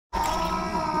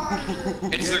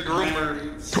It's the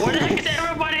groomer. What the heck is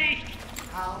everybody?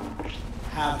 How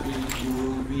happy you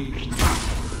will be.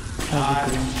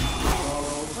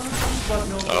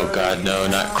 Oh god, no,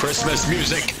 not Christmas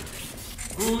music!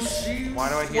 Why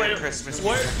do I hear Christmas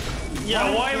music?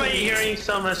 Yeah, why am I hearing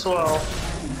some as well?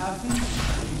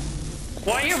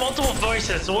 Why are you multiple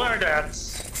voices? What are that?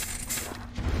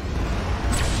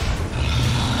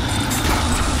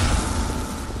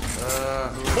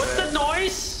 What's the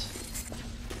noise?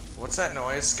 What's that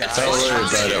noise, guys? Don't worry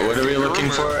about it. What are we looking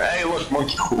for? Hey, look,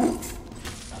 monkey.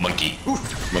 Monkey.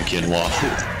 Monkey and waffle.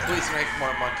 Please make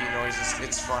more monkey noises.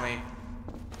 It's funny.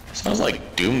 Sounds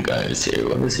like Doom Guy is here.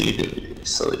 What is he doing?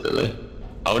 Silly Billy.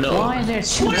 Oh no. Why are there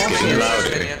two It's getting louder.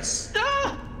 Minions.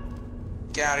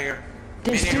 Get out of here.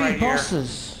 There's Minion three right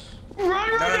bosses. Here.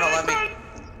 No, let me.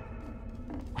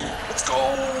 Let's go!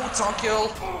 Tonk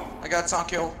kill. I got tonk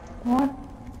kill. What?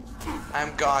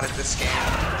 I'm god at this game.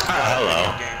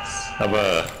 Hello. How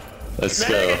about let's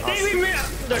go.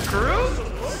 The groove?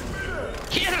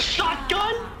 He had a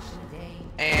shotgun?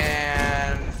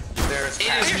 And there's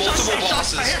multiple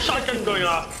bosses. I hear shotgun going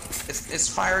off. Is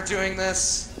fire doing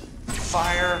this?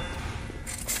 Fire.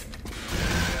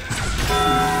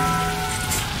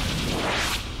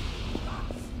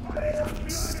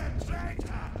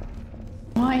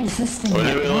 Why is this thing? What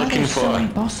are we looking for? So many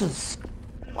bosses?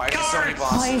 Why are there so many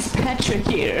bosses? Why is Patrick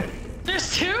here?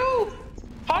 There's two?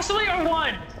 Possibly or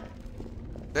one?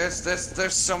 There's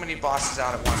so many bosses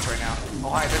out at once right now. Oh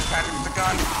hi, there's Patrick with the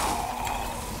gun.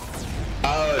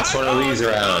 Oh, it's one of these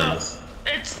rounds.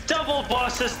 It's double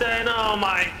bosses then, oh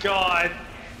my god.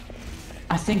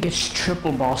 I think it's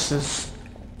triple bosses.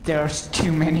 There's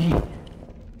too many.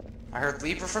 I heard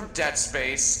Leaper from Dead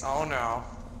Space. Oh no.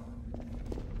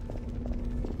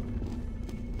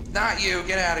 Not you,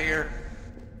 get out of here.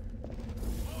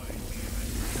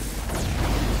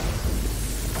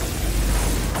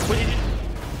 What did you do?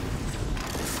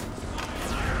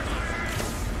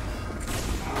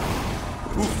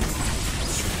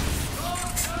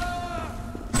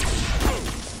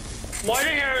 Why do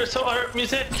you hear so other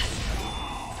music?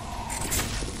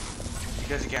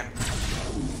 Because you can.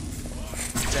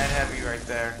 Dead heavy right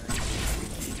there.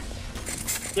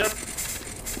 Yep.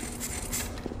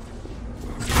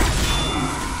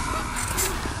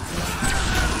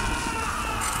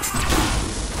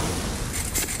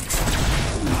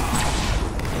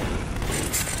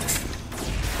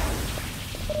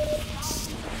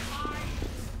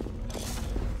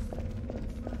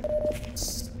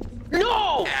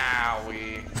 No!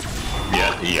 Owie.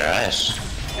 Yeah, yes.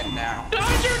 And now.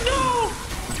 Dodger, no!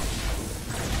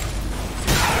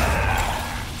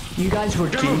 You guys were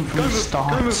doomed from the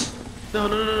start. No.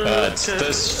 It's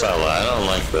this fella. I don't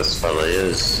like this fella. He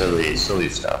is silly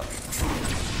stuff.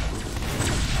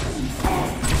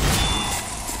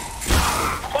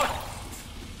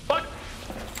 What?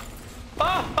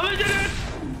 Oh, I did it!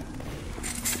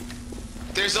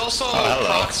 There's also hello.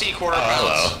 proxy quarter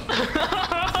pounds.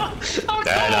 Oh,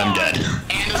 And I'm dead.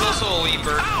 And there's also a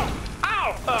leaper. Ow!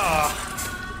 Ow!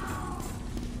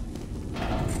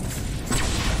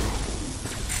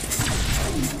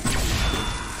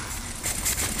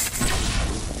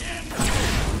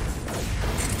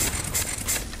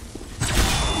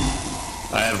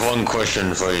 I have one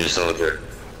question for you, soldier.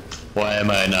 Why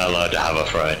am I not allowed to have a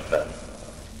friend?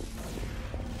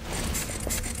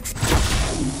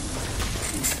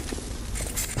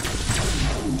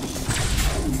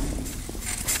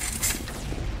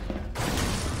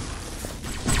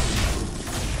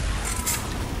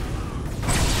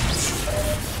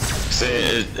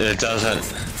 See, it doesn't.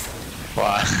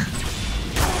 Why?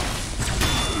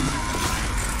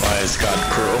 Why is God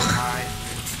cruel?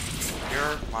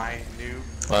 You're my new.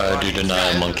 Why do you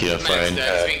deny a monkey a friend?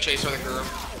 He's being chased by the groom.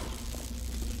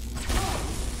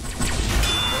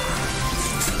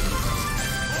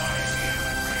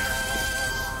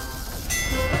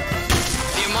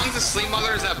 The Among the Sleep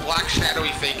Mother is that black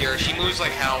shadowy figure. She moves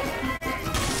like hell.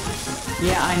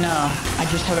 Yeah, I know. I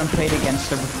just haven't played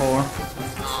against her before.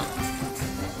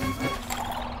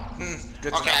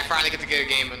 Good Okay, I stuff. finally get to get a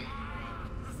game in.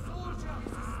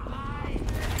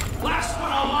 Last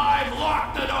one alive,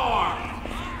 lock the door!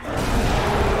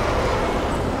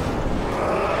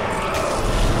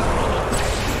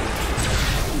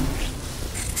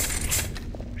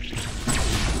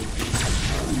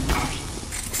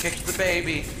 Kick the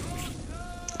baby.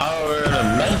 Oh, we're in a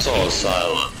mental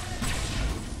asylum.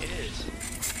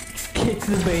 Kick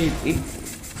the baby.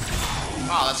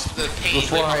 Wow, that's the pain right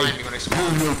behind me when I spawn.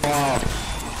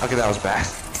 Okay, that was bad.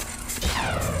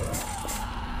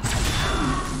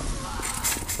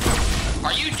 Are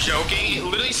Are you joking? It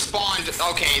literally spawned.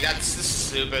 Okay, this is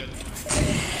stupid.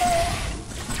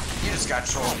 You just got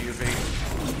trolled, UV.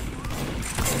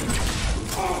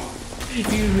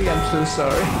 UV, I'm so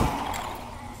sorry.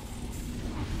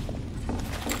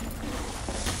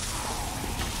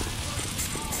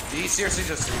 Do you seriously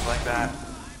just leave like that?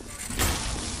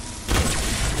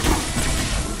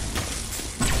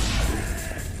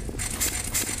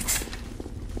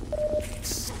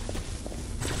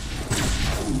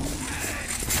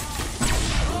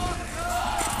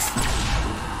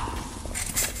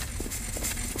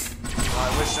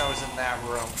 I wish I was in that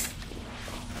room.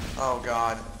 Oh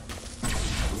god.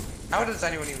 How does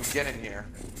anyone even get in here?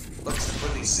 Looks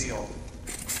completely sealed.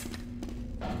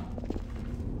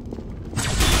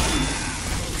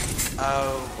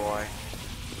 Oh boy.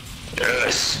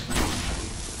 Yes.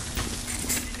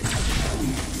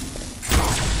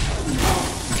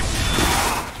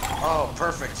 Oh,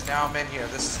 perfect. Now I'm in here.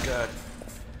 This is good.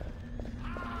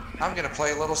 I'm gonna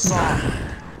play a little song.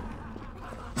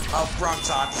 Oh, wrong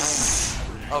time.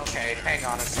 Okay, hang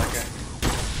on a second.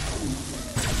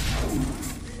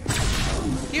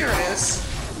 Here it is.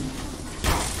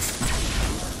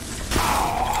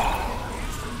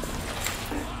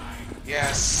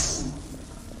 Yes.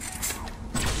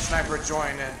 Sniper,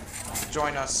 join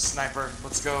us, Sniper.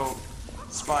 Let's go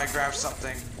spy grab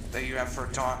something that you have for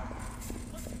a taunt.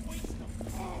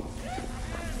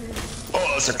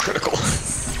 Oh, it's a critical.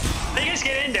 How do you guys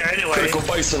get in there anyway? Critical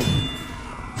Bison.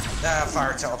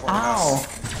 Fire teleported Ow. us.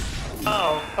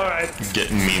 Oh, alright.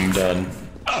 Getting memed on.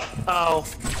 Oh.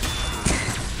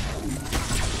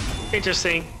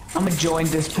 Interesting. I'm gonna join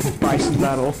this Bison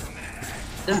battle.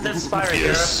 That's fire,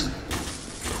 Yes.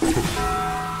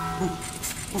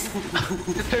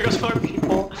 There goes more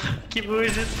people. Keep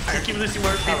losing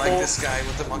more people. I like this guy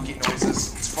with the monkey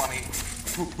noises. It's funny.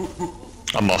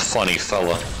 I'm a funny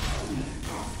fella.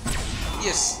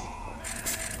 Yes.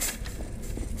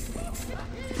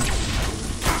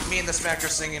 Me and the Smacker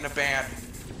sing in a band.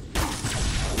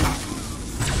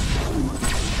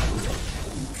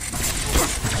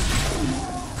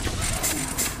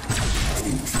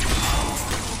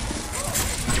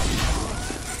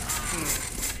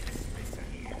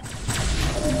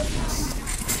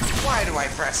 Why do I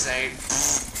press 8?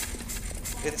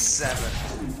 It's 7.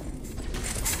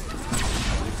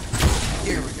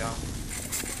 Here we go.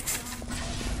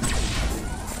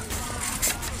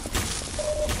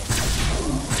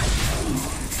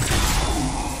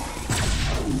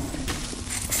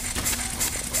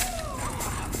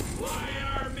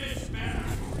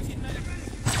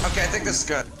 Okay, I think this is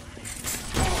good.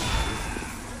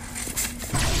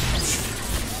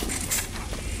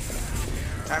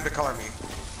 Time to color me.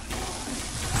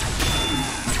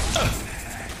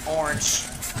 Orange.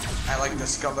 I like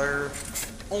this color.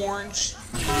 Orange.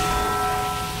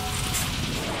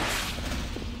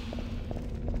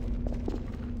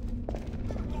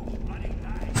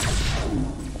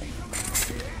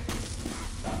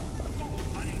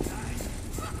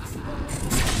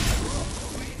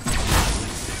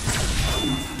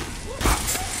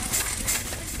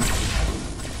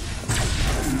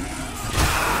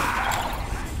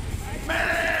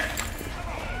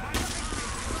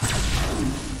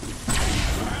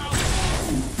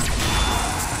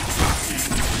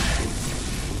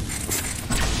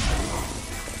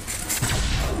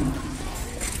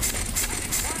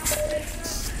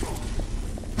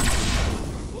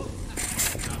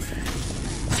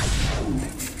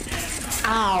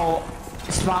 Ow!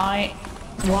 Spy?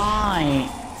 Why?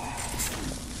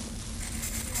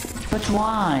 But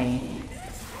why?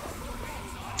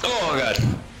 Oh god.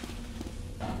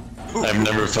 I've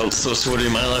never felt so sweaty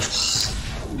in my life.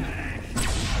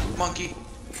 Monkey.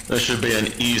 That should be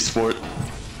an e-sport.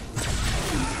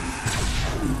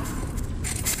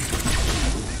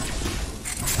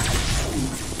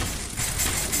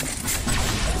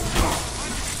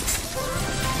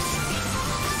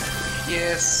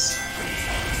 Yes.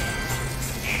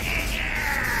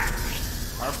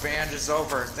 Our band is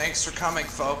over. Thanks for coming,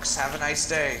 folks. Have a nice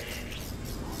day.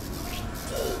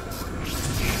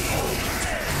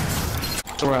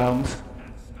 Round.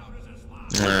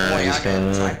 Boy, I he's got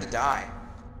gonna... time to die.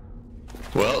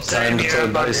 Well, time to play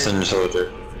Bison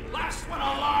Soldier. Last one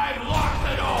alive, lock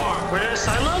the door! We're in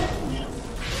Asylum?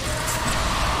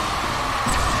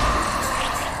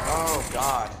 Oh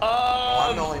god.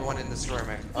 I'm the only one in this room.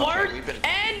 Okay, we've been.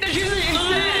 And there's usually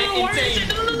insane.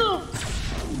 No.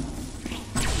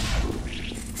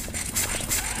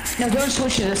 No, don't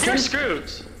switch to this You're thing.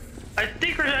 screwed. I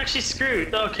think we're actually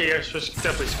screwed. Okay, you're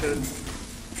definitely screwed.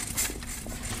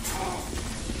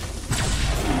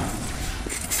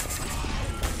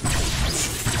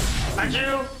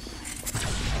 Andrew?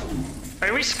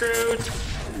 Are we screwed?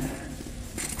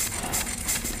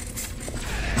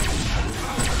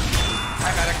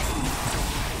 Hi, medic.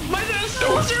 My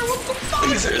soldier, what the fuck?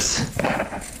 Lasers.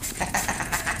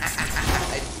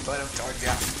 I put him towards you.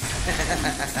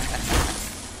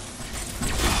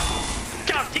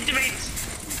 Come, take the bait!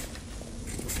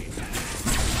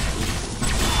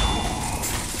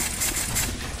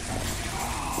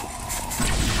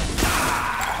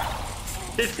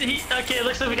 Okay, it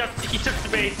looks like he took the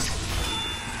bait.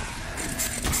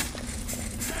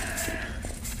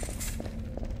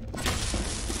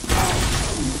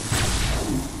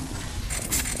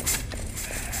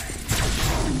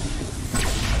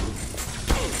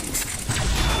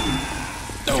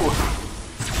 No.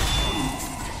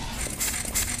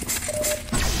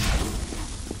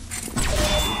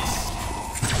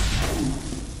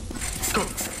 Go.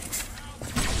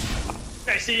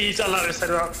 I see he's on the other side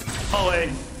of the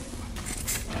hallway.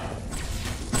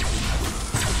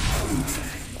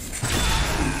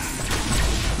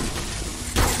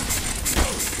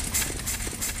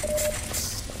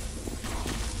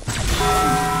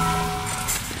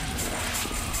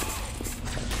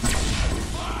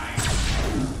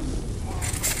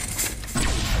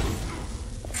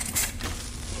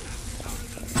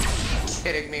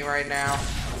 Kidding me right now?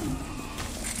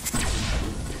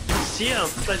 See him,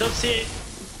 I don't see it.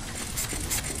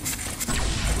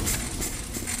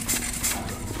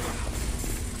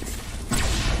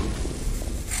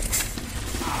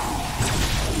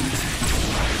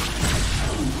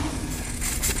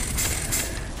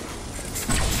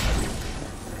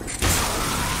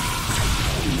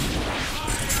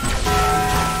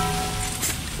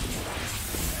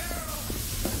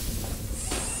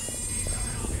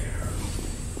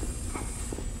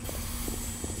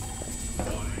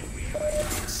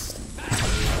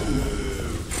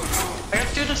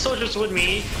 Soldiers with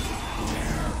me.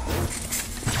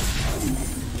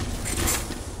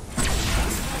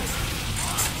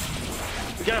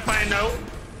 We gotta find a note.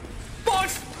 Fuck!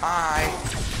 Hi.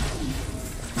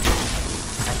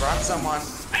 I brought someone.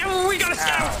 And we gotta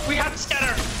scatter! We have to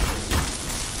scatter!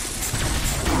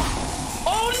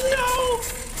 Oh no!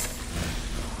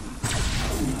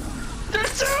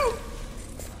 There's two!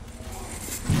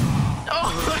 Oh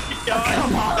my god!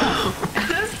 Come on!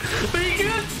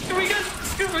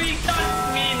 we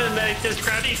got me and then just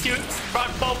grabbed these two, brought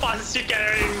both bosses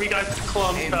together and we got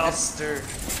clumped Hey, up. Mister.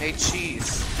 Hey,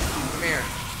 Cheese. Come here.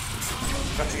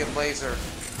 About to get laser.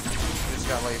 Who's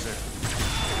got laser?